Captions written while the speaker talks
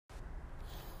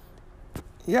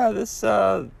Yeah, this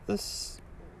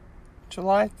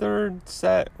July 3rd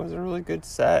set was a really good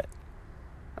set.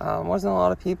 Wasn't a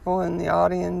lot of people in the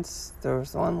audience. There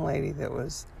was one lady that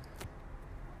was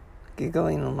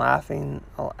giggling and laughing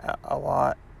a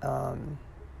lot. And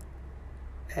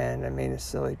I made a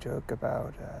silly joke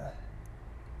about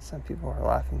some people are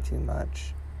laughing too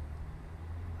much.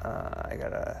 I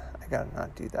gotta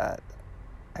not do that.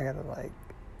 I gotta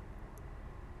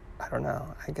I don't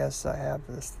know. I guess I have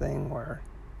this thing where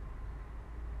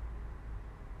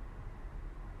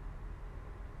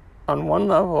on one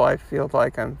level I feel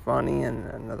like I'm funny, and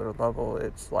another level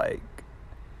it's like,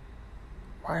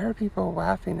 why are people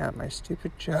laughing at my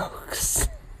stupid jokes?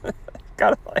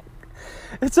 Gotta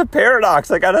it's a paradox.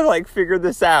 I gotta figure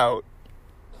this out.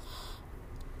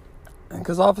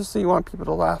 Because obviously you want people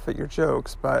to laugh at your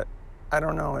jokes, but I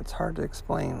don't know, it's hard to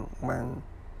explain when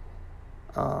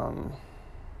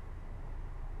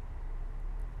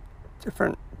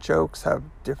different jokes have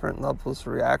different levels of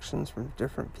reactions from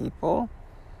different people.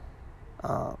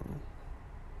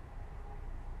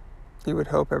 You would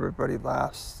hope everybody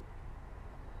laughs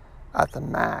at the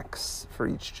max for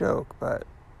each joke, but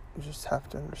you just have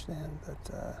to understand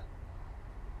that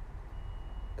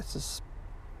it's a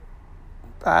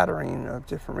spattering of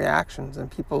different reactions, and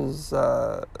people's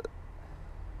the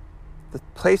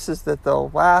places that they'll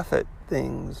laugh at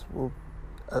things will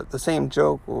the same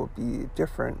joke will be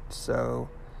different. So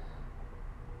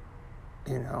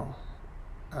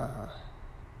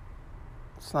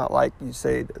it's not like you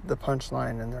say the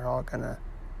punchline and they're all gonna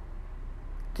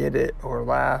get it or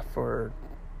laugh, or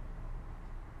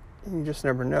you just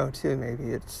never know too.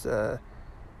 Maybe it's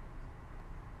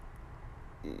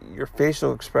your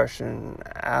facial expression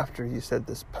after you said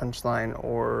this punchline,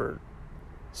 or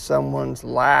someone's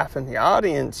laugh in the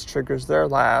audience triggers their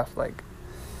laugh.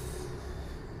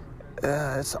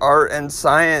 It's art and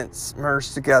science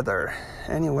merged together.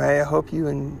 Anyway, I hope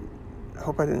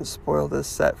I didn't spoil this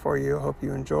set for you. I hope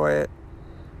you enjoy it.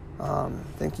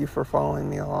 Thank you for following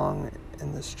me along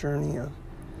in this journey of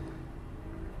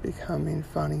becoming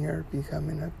funnier,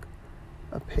 becoming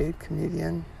a paid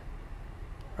comedian.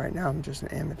 Right now I'm just an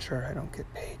amateur. I don't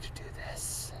get paid to do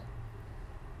this.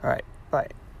 All right, bye.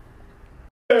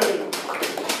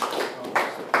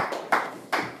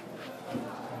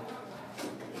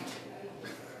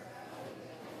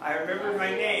 I remembered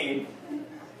my name.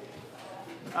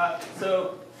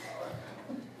 So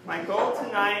my goal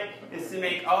tonight is to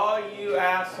make all you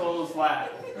assholes laugh.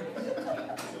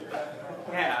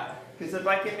 Yeah, because if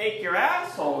I can make your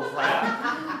assholes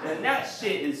laugh, then that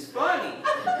shit is funny.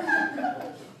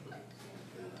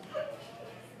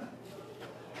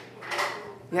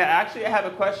 Yeah, actually I have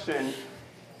a question.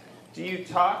 Do you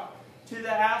talk to the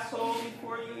asshole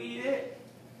before you eat it?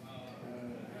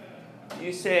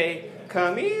 You say,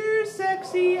 "Come here,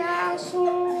 sexy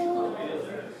asshole.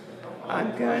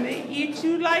 I'm gonna eat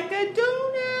you like a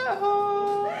donut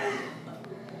hole.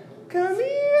 Come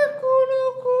here, culo."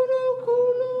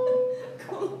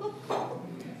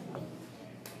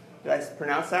 Did I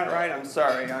pronounce that right? I'm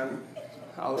sorry, I'm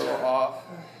a little off.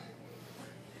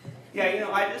 Yeah,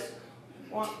 I just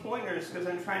want pointers because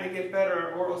I'm trying to get better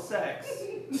at oral sex.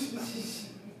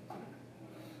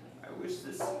 I wish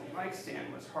this mic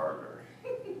stand was harder.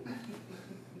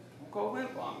 Don't go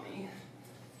limp on me.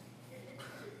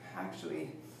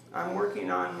 Actually, I'm working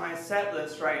on my set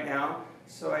list right now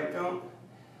so I don't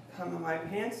come in my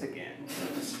pants again.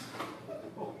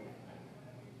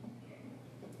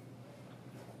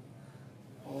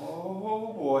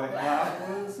 Oh boy, that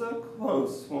was a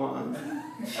close one.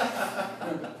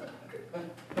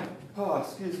 Oh,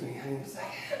 excuse me, I need a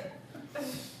second.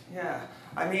 Yeah,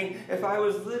 I mean, if I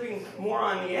was living more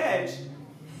on the edge,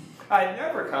 I'd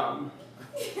never come.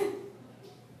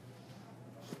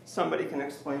 Somebody can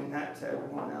explain that to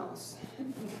everyone else.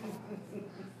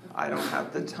 I don't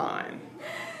have the time.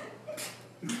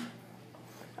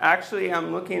 Actually,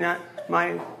 I'm looking at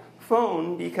my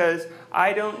phone because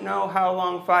I don't know how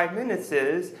long 5 minutes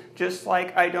is, just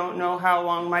like I don't know how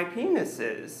long my penis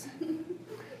is.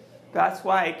 That's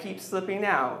why I keep slipping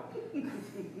out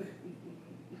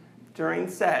during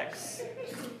sex.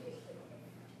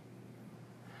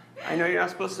 I know you're not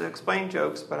supposed to explain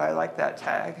jokes, but I like that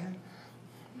tag.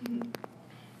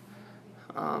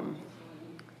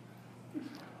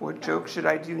 What joke should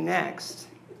I do next?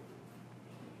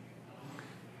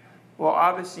 Well,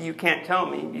 obviously you can't tell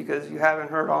me because you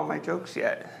haven't heard all my jokes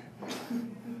yet.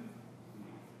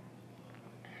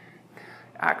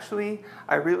 Actually,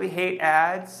 I really hate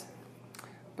ads,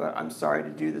 but I'm sorry to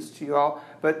do this to you all.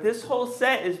 But this whole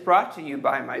set is brought to you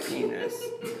by my penis.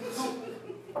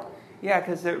 Yeah,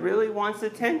 because it really wants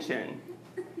attention.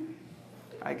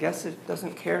 I guess it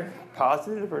doesn't care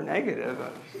positive or negative.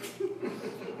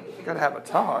 Got to have a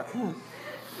talk.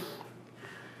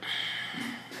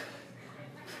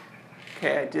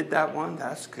 Okay, I did that one.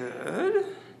 That's good.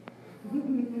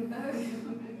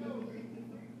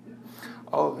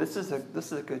 Oh, this is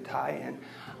a good tie-in.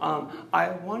 I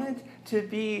wanted to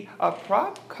be a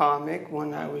prop comic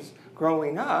when I was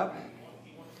growing up.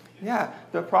 Yeah,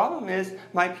 the problem is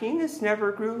my penis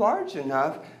never grew large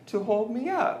enough to hold me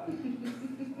up.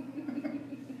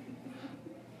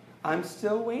 I'm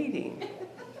still waiting.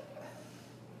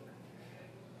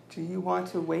 Do you want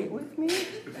to wait with me?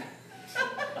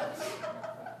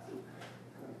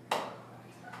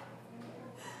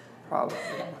 Probably.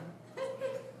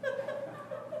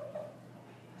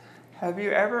 Have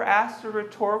you ever asked a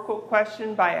rhetorical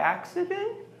question by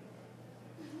accident?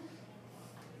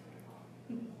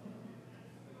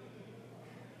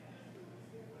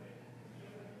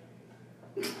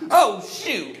 Oh,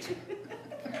 shoot!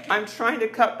 I'm trying to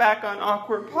cut back on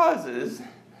awkward pauses.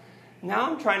 Now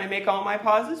I'm trying to make all my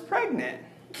pauses pregnant.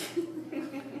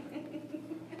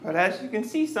 But as you can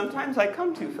see, sometimes I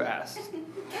come too fast.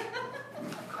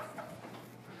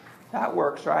 That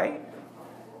works, right?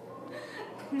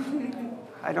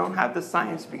 I don't have the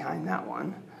science behind that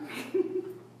one.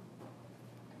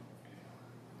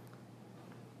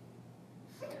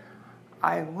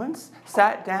 I once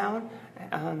sat down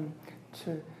and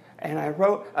I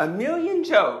wrote 1,000,000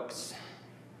 jokes.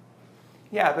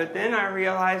 Yeah, but then I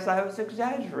realized I was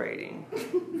exaggerating.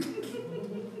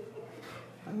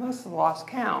 I must have lost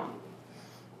count.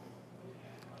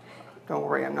 Don't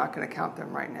worry, I'm not going to count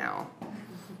them right now.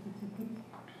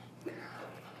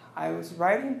 I was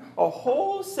writing a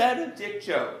whole set of dick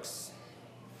jokes.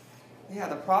 Yeah,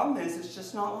 the problem is it's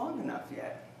just not long enough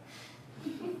yet.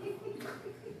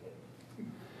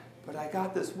 But I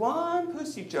got this one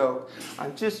pussy joke.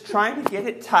 I'm just trying to get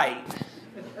it tight.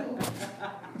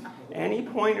 Any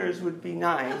pointers would be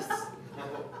nice.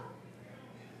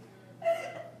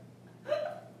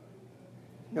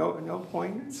 No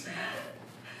pointers?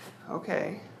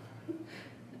 Okay.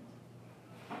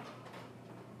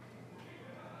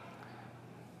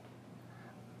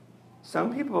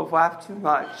 Some people have laughed too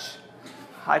much.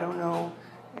 I don't know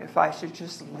if I should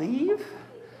just leave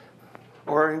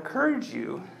or encourage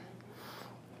you.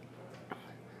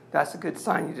 That's a good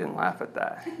sign you didn't laugh at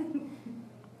that.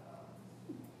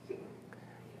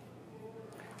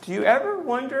 Do you ever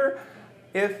wonder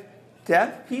if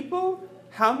deaf people,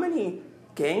 how many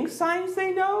gang signs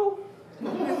they know?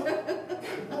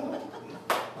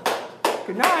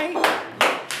 Good night.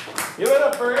 Give it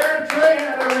up for Air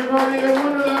Trainer, everybody. I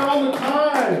wonder that all the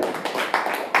time.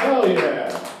 Hell yeah.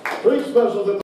 Free specials at the